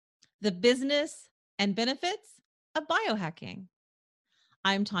the business and benefits of biohacking.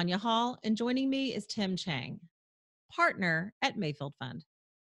 I'm Tanya Hall, and joining me is Tim Chang, partner at Mayfield Fund.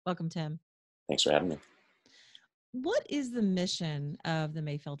 Welcome, Tim. Thanks for having me. What is the mission of the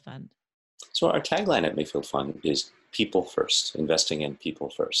Mayfield Fund? So our tagline at Mayfield Fund is people first, investing in people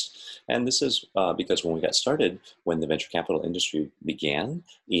first. And this is because when we got started, when the venture capital industry began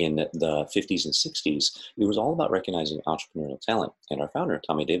in the 50s and 60s, it was all about recognizing entrepreneurial talent. And our founder,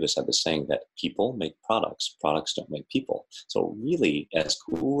 Tommy Davis, had this saying that people make products, products don't make people. So really, as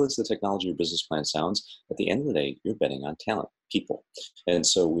cool as the technology or business plan sounds, at the end of the day, you're betting on talent, people. And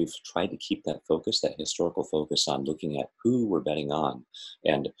so we've tried to keep that focus, that historical focus on looking at who we're betting on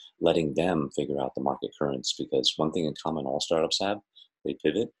and letting them figure out the market currents. Because one thing in common all startups have, they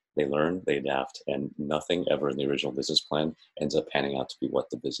pivot, they learn, they adapt, and nothing ever in the original business plan ends up panning out to be what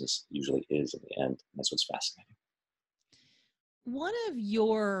the business usually is in the end. That's what's fascinating. One of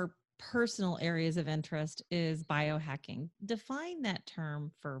your personal areas of interest is biohacking. Define that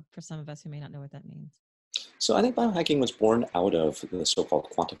term for some of us who may not know what that means. So I think biohacking was born out of the so-called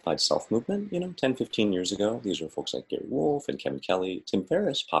quantified self movement, 10, 15 years ago. These are folks like Gary Wolfe and Kevin Kelly. Tim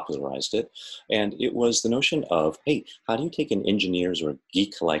Ferriss popularized it. And it was the notion of, hey, how do you take an engineer's or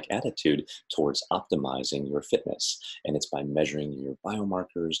geek-like attitude towards optimizing your fitness? And it's by measuring your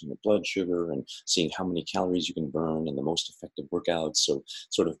biomarkers and your blood sugar and seeing how many calories you can burn and the most effective workouts. So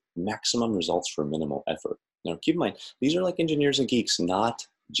sort of maximum results for minimal effort. Now, keep in mind, these are like engineers and geeks, not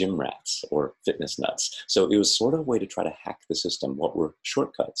gym rats or fitness nuts. So it was sort of a way to try to hack the system. What were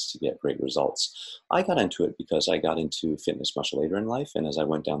shortcuts to get great results? I got into it because I got into fitness much later in life. And as I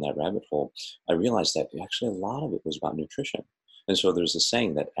went down that rabbit hole, I realized that actually a lot of it was about nutrition. And so there's a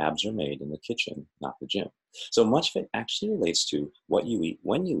saying that abs are made in the kitchen, not the gym. So much of it actually relates to what you eat,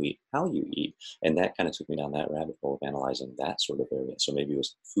 when you eat, how you eat. And that kind of took me down that rabbit hole of analyzing that sort of area. So maybe it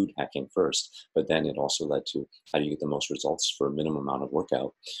was food hacking first, but then it also led to how do you get the most results for a minimum amount of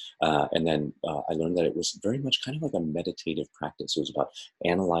workout. And then I learned that it was very much kind of like a meditative practice. It was about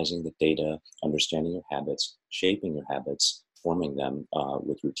analyzing the data, understanding your habits, shaping your habits, forming them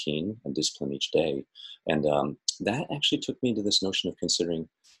with routine and discipline each day. And that actually took me to this notion of considering,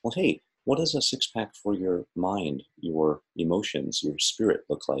 well, hey, what does a six pack for your mind, your emotions, your spirit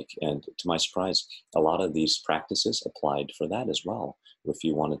look like? And to my surprise, a lot of these practices applied for that as well. If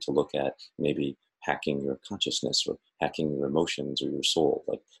you wanted to look at maybe hacking your consciousness or hacking your emotions or your soul,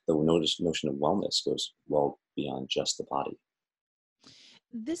 like the notion of wellness goes well beyond just the body.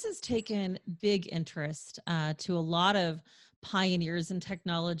 This has taken big interest to a lot of pioneers in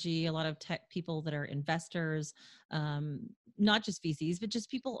technology, a lot of tech people that are investors, not just VCs, but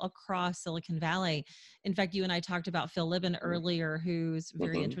just people across Silicon Valley. In fact, you and I talked about Phil Libin earlier, who's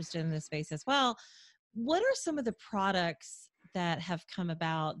very Mm-hmm. interested in this space as well. What are some of the products that have come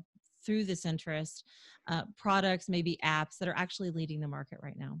about through this interest? Products, maybe apps that are actually leading the market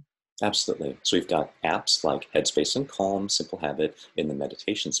right now? Absolutely. So we've got apps like Headspace and Calm, Simple Habit in the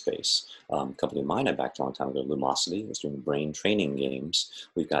meditation space. A company of mine I backed a long time ago, Lumosity, was doing brain training games.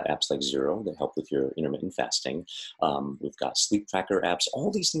 We've got apps like Zero that help with your intermittent fasting. We've got sleep tracker apps,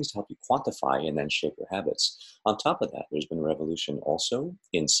 all these things to help you quantify and then shape your habits. On top of that, there's been a revolution also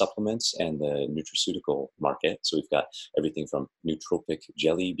in supplements and the nutraceutical market. So we've got everything from nootropic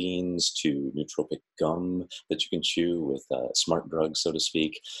jelly beans to nootropic gum that you can chew with smart drugs, so to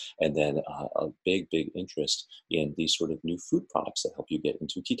speak. And then a big, big interest in these sort of new food products that help you get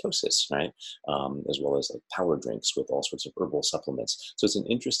into ketosis, right? As well as like power drinks with all sorts of herbal supplements. So it's an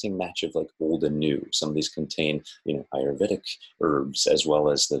interesting match of like old and new. Some of these contain, Ayurvedic herbs as well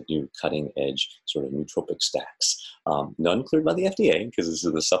as the new cutting edge sort of nootropic stacks. None cleared by the FDA because this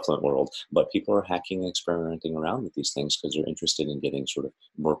is the supplement world, but people are hacking and experimenting around with these things because they're interested in getting sort of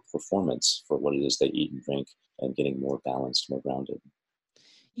more performance for what it is they eat and drink and getting more balanced, more grounded.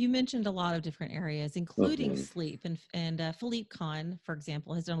 You mentioned a lot of different areas, including Mhm. sleep, and Philippe Kahn, for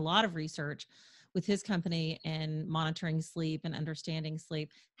example, has done a lot of research with his company and monitoring sleep and understanding sleep.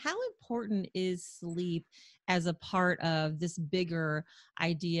 How important is sleep as a part of this bigger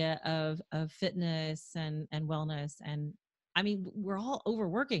idea of fitness and wellness? And I mean, we're all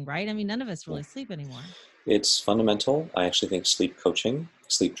overworking, right? I mean, none of us Yeah. really sleep anymore. It's fundamental. I actually think sleep coaching,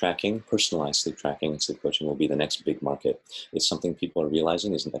 sleep tracking, personalized sleep tracking, and sleep coaching will be the next big market. It's something people are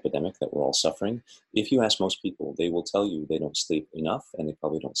realizing is an epidemic that we're all suffering. If you ask most people, they will tell you they don't sleep enough and they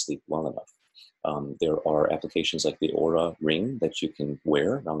probably don't sleep well enough. There are applications like the Aura Ring that you can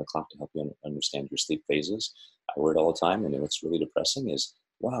wear around the clock to help you understand your sleep phases. I wear it all the time, and what's really depressing is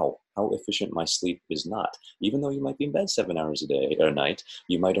wow, how efficient my sleep is not. Even though you might be in bed 7 hours a day or a night,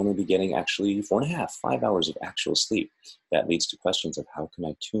 you might only be getting actually 4.5, 5 hours of actual sleep. That leads to questions of how can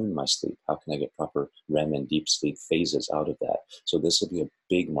I tune my sleep? How can I get proper REM and deep sleep phases out of that? So this will be a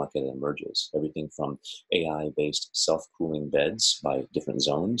big market that emerges. Everything from AI-based self-cooling beds by different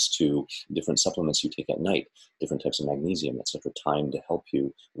zones to different supplements you take at night, different types of magnesium, etc., time to help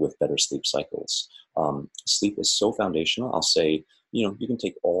you with better sleep cycles. Sleep is so foundational. I'll say, you can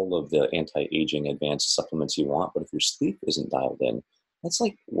take all of the anti-aging advanced supplements you want, but if your sleep isn't dialed in, that's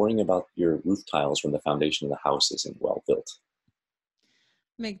like worrying about your roof tiles when the foundation of the house isn't well built.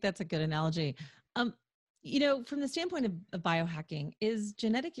 That's a good analogy. Um, from the standpoint of biohacking, is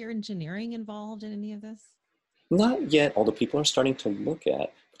genetic engineering involved in any of this? Not yet, although people are starting to look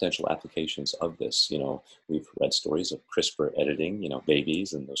at potential applications of this. We've read stories of CRISPR editing,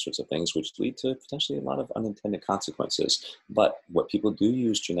 babies and those sorts of things, which lead to potentially a lot of unintended consequences. But what people do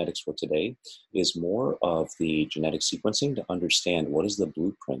use genetics for today is more of the genetic sequencing to understand what is the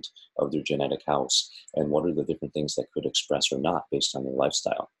blueprint of their genetic house and what are the different things that could express or not based on their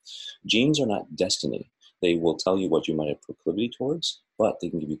lifestyle. Genes are not destiny. They will tell you what you might have proclivity towards, but they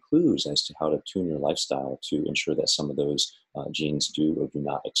can give you clues as to how to tune your lifestyle to ensure that some of those genes do or do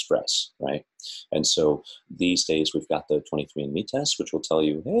not express, right? And so these days we've got the 23andMe test, which will tell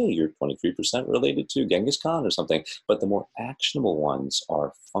you, hey, you're 23% related to Genghis Khan or something. But the more actionable ones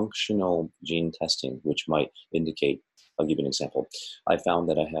are functional gene testing, which might indicate, I'll give you an example. I found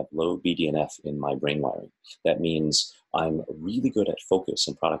that I have low BDNF in my brain wiring. That means I'm really good at focus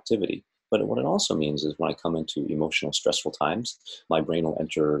and productivity. But what it also means is when I come into emotional, stressful times, my brain will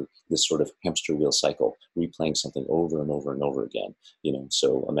enter this sort of hamster wheel cycle, replaying something over and over and over again.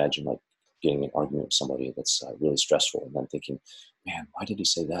 So imagine like getting an argument with somebody that's really stressful, and then thinking, man, why did he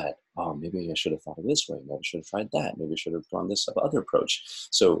say that? Oh, maybe I should have thought of this way. Maybe I should have tried that. Maybe I should have gone this other approach.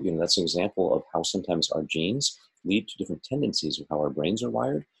 So, that's an example of how sometimes our genes lead to different tendencies of how our brains are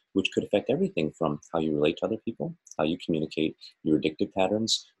wired, which could affect everything from how you relate to other people, how you communicate, your addictive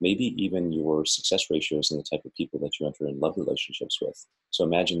patterns, maybe even your success ratios and the type of people that you enter in love relationships with. So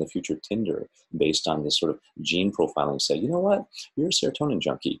imagine the future Tinder based on this sort of gene profiling. Say, you know what? You're a serotonin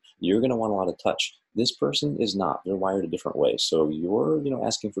junkie. You're going to want a lot of touch. This person is not. They're wired a different way. So you're,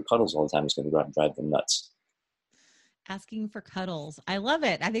 asking for cuddles all the time is going to drive them nuts. Asking for cuddles. I love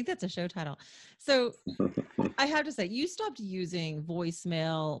it. I think that's a show title. So I have to say, you stopped using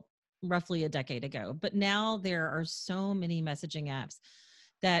voicemail roughly a decade ago, but now there are so many messaging apps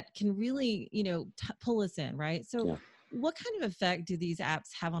that can really, pull us in, right? So, Yeah. what kind of effect do these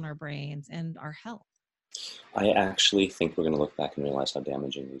apps have on our brains and our health? I actually think we're going to look back and realize how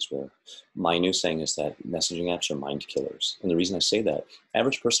damaging these were. My new saying is that messaging apps are mind killers. And the reason I say that,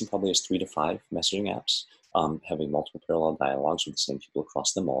 average person probably has 3 to 5 messaging apps, having multiple parallel dialogues with the same people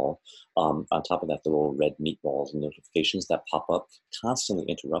across them all. On top of that, the little red meatballs and notifications that pop up constantly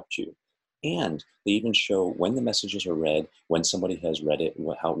interrupt you. And they even show when the messages are read, when somebody has read it,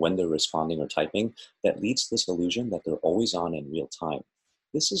 when they're responding or typing. That leads to this illusion that they're always on in real time.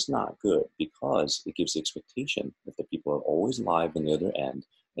 This is not good because it gives the expectation that the people are always live on the other end,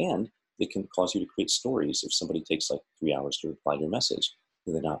 and it can cause you to create stories if somebody takes like 3 hours to reply to your message.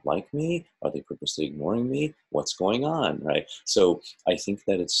 Do they not like me? Are they purposely ignoring me? What's going on, right? So I think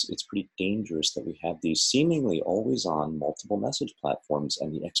that it's pretty dangerous that we have these seemingly always on multiple message platforms,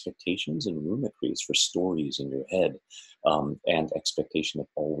 and the expectations and room it creates for stories in your head, and expectation of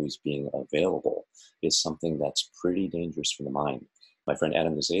always being available is something that's pretty dangerous for the mind. My friend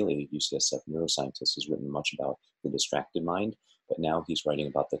Adam Gazzaley, UCSF neuroscientist, has written much about the distracted mind, but now he's writing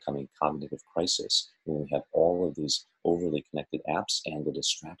about the coming cognitive crisis when we have all of these overly connected apps and the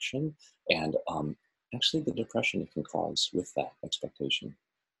distraction and actually the depression it can cause with that expectation.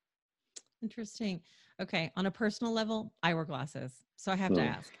 Interesting. Okay, on a personal level, I wear glasses. So I have to Hmm.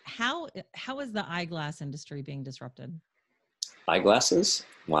 ask, how is the eyeglass industry being disrupted? Eyeglasses?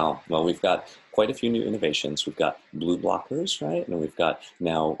 Wow. Well, we've got quite a few new innovations. We've got blue blockers, right? And we've got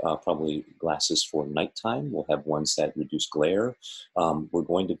now probably glasses for nighttime. We'll have ones that reduce glare. We're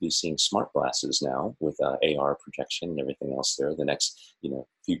going to be seeing smart glasses now with AR projection and everything else there. The next,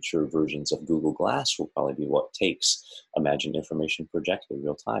 future versions of Google Glass will probably be what takes imagined information projected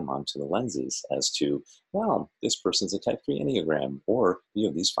real time onto the lenses as to, wow, this person's a type 3 Enneagram, or you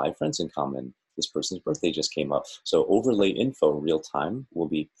have these 5 friends in common. This person's birthday just came up. So overlay info real time will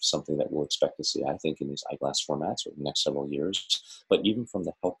be something that we'll expect to see, I think, in these eyeglass formats over the next several years. But even from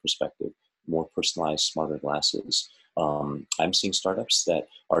the health perspective, more personalized, smarter glasses. I'm seeing startups that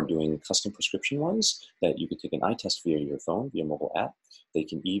are doing custom prescription ones that you can take an eye test via your phone, via mobile app. They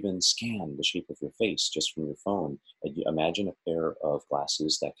can even scan the shape of your face just from your phone. And you imagine a pair of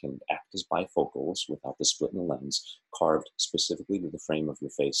glasses that can act as bifocals without the split in the lens, carved specifically to the frame of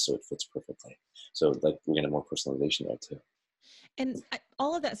your face so it fits perfectly. So like we're getting more personalization there too. And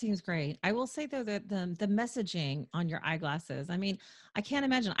all of that seems great. I will say though that the messaging on your eyeglasses, I mean, I can't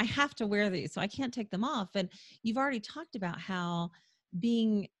imagine. I have to wear these, so I can't take them off. And you've already talked about how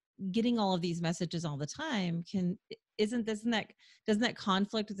being getting all of these messages all the time can isn't doesn't that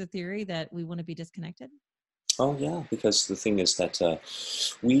conflict with the theory that we want to be disconnected? Oh yeah, because the thing is that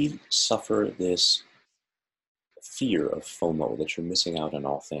we suffer this fear of FOMO, that you're missing out on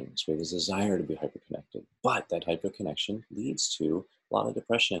all things. We have this desire to be hyperconnected, but that hyperconnection leads to a lot of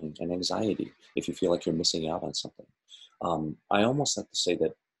depression and anxiety if you feel like you're missing out on something. I almost like to say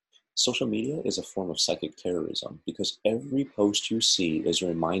that social media is a form of psychic terrorism because every post you see is a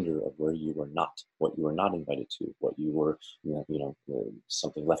reminder of where you were not, what you were not invited to, what you were,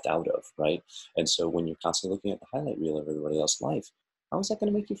 something left out of, right? And so when you're constantly looking at the highlight reel of everybody else's life, how is that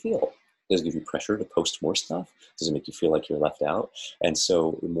going to make you feel? Does it give you pressure to post more stuff? Does it make you feel like you're left out? And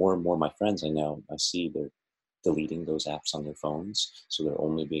so more and more my friends I know, I see they're deleting those apps on their phones, so they're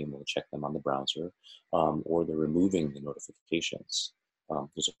only being able to check them on the browser, or they're removing the notifications.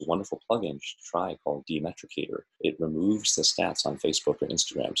 There's a wonderful plugin you should try called Demetricator. It removes the stats on Facebook or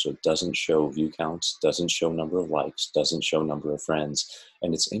Instagram, so it doesn't show view counts, doesn't show number of likes, doesn't show number of friends.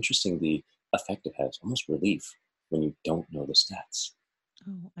 And it's interesting the effect it has, almost relief when you don't know the stats.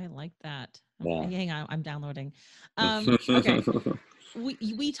 Oh, I like that. Yeah. Hang on, I'm downloading. Okay.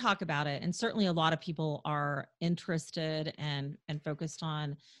 We talk about it, and certainly a lot of people are interested and focused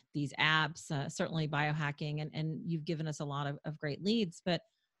on these apps, certainly biohacking, and you've given us a lot of great leads. But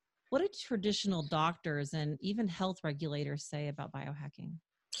what do traditional doctors and even health regulators say about biohacking?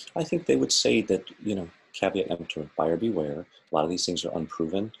 I think they would say that, caveat emptor, buyer beware. A lot of these things are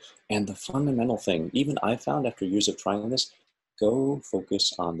unproven. And the fundamental thing, even I found after years of trying this, go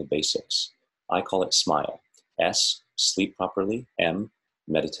focus on the basics. I call it SMILE. S, sleep properly. M,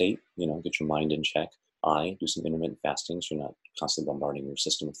 meditate, get your mind in check. I, do some intermittent fasting so you're not constantly bombarding your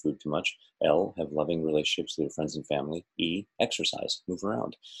system with food too much. L, have loving relationships with your friends and family. E, exercise, move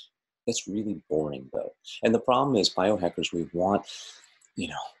around. That's really boring though. And the problem is biohackers, we want, you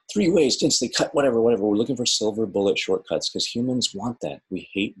know, 3 ways to instantly cut whatever. We're looking for silver bullet shortcuts because humans want that. We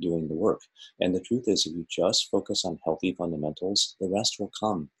hate doing the work. And the truth is, if you just focus on healthy fundamentals, the rest will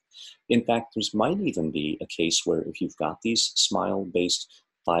come. In fact, there might even be a case where if you've got these SMILE-based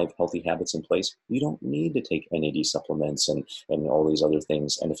 5 healthy habits in place, you don't need to take NAD supplements and all these other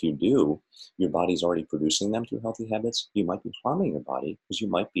things. And if you do, your body's already producing them through healthy habits. You might be harming your body because you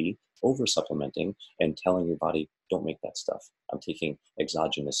might be over supplementing and telling your body, don't make that stuff. I'm taking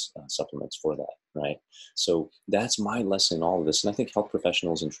exogenous supplements for that, right? So that's my lesson in all of this. And I think health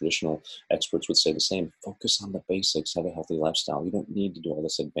professionals and traditional experts would say the same. Focus on the basics, have a healthy lifestyle. You don't need to do all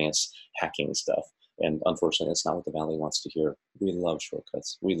this advanced hacking stuff. And unfortunately, that's not what the Valley wants to hear. We love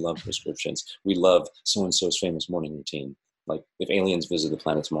shortcuts. We love prescriptions. We love so-and-so's famous morning routine. Like if aliens visit the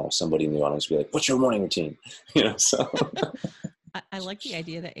planet tomorrow, somebody in the audience would be like, what's your morning routine? So. I like the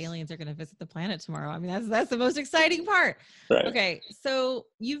idea that aliens are going to visit the planet tomorrow. I mean, that's the most exciting part. Right. Okay, so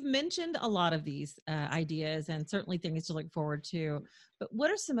you've mentioned a lot of these ideas and certainly things to look forward to. But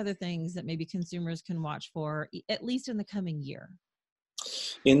what are some other things that maybe consumers can watch for, at least in the coming year?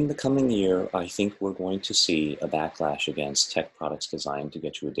 In the coming year, I think we're going to see a backlash against tech products designed to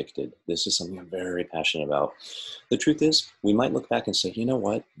get you addicted. This is something I'm very passionate about. The truth is, we might look back and say, you know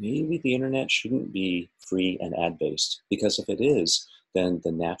what, maybe the internet shouldn't be free and ad-based, because if it is, then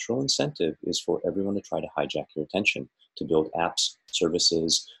the natural incentive is for everyone to try to hijack your attention, to build apps,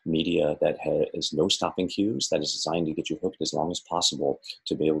 services, media that has no stopping cues, that is designed to get you hooked as long as possible,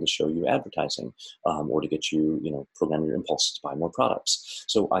 to be able to show you advertising, or to get you, program your impulses to buy more products.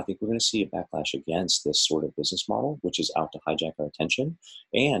 So I think we're going to see a backlash against this sort of business model, which is out to hijack our attention.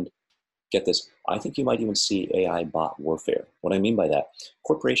 And get this, I think you might even see AI bot warfare. What I mean by that,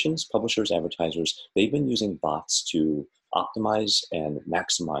 corporations, publishers, advertisers, they've been using bots to optimize and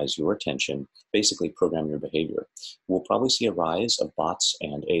maximize your attention, basically program your behavior. We'll probably see a rise of bots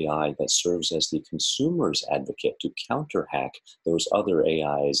and AI that serves as the consumer's advocate to counter hack those other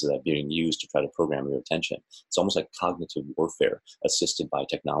AIs that are being used to try to program your attention. It's almost like cognitive warfare assisted by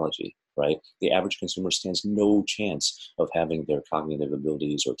technology, right? The average consumer stands no chance of having their cognitive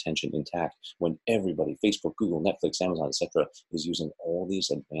abilities or attention intact when everybody, Facebook, Google, Netflix, Amazon, etc., is using all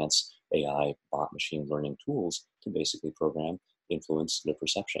these advanced AI bot machine learning tools to basically program, influence their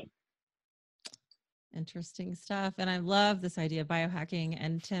perception. Interesting stuff. And I love this idea of biohacking.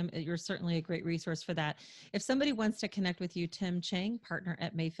 And Tim, you're certainly a great resource for that. If somebody wants to connect with you, Tim Chang, partner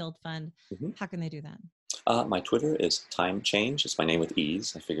at Mayfield Fund, Mhm. how can they do that? My Twitter is Time Change. It's my name with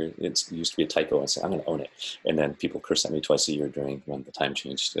ease. I figured it used to be a typo. I said, I'm going to own it. And then people curse at me twice a year during when the time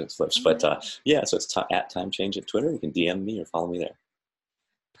change flips. Oh, But really? yeah, so it's at Time Change at Twitter. You can DM me or follow me there.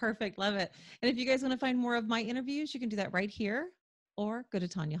 Perfect. Love it. And if you guys want to find more of my interviews, you can do that right here or go to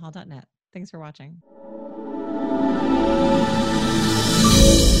tanyahall.net. Thanks for watching.